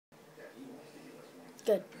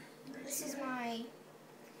Good. This is my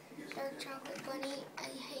dark chocolate bunny. I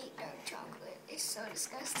hate dark chocolate. It's so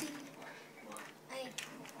disgusting.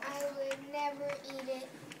 I would never eat it,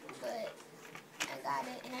 but I got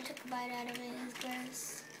it and I took a bite out of it and it's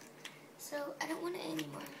gross. So I don't want it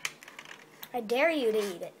anymore. I dare you to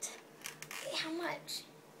eat it. How much?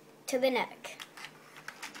 To the neck.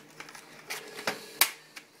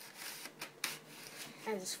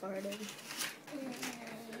 I just farted.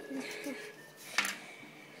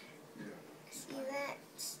 See that?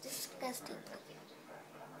 It's disgusting.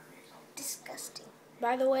 Disgusting.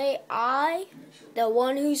 By the way, I, the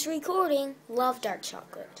one who's recording, love dark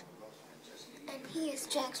chocolate. And he is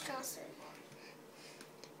Jack Strasser.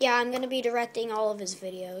 Yeah, I'm going to be directing all of his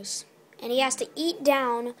videos. And he has to eat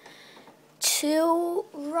down to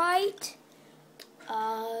right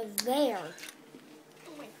there.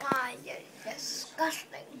 Oh my god, you're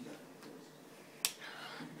disgusting.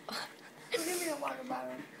 Give me a water bottle.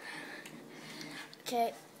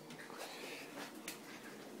 Okay.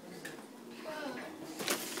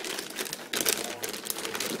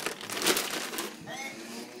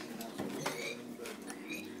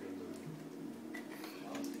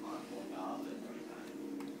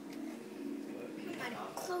 I'm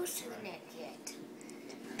not close to the neck yet.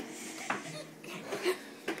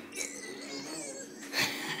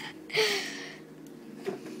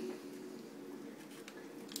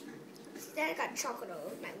 Then I got chocolate all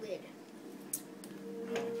over my lid.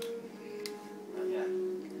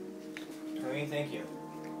 Honey, thank you.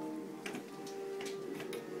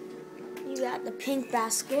 You got the pink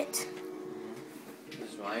basket.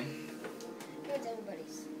 This is mine. Here's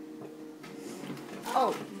everybody's.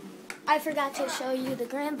 Oh, I forgot to show you the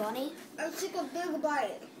grand bunny. I took a big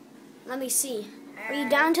bite. Let me see. Are you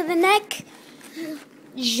down to the neck?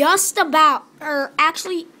 Just about. Or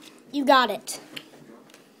actually, you got it.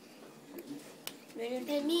 Better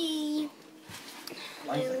than me.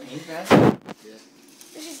 Like the pink basket? Yeah.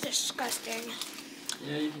 This is disgusting.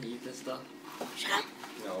 Yeah, you can eat this stuff. Shut up.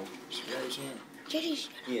 No. Yeah, you can. JD,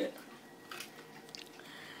 shut Eat it.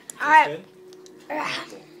 up. Alright. Good?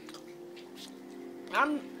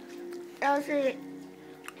 That was it.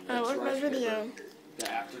 That was my video.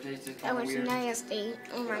 The aftertaste is That kind of was weird. nasty.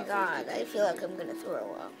 Oh my god. I feel like I'm gonna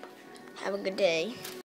throw up. Have a good day.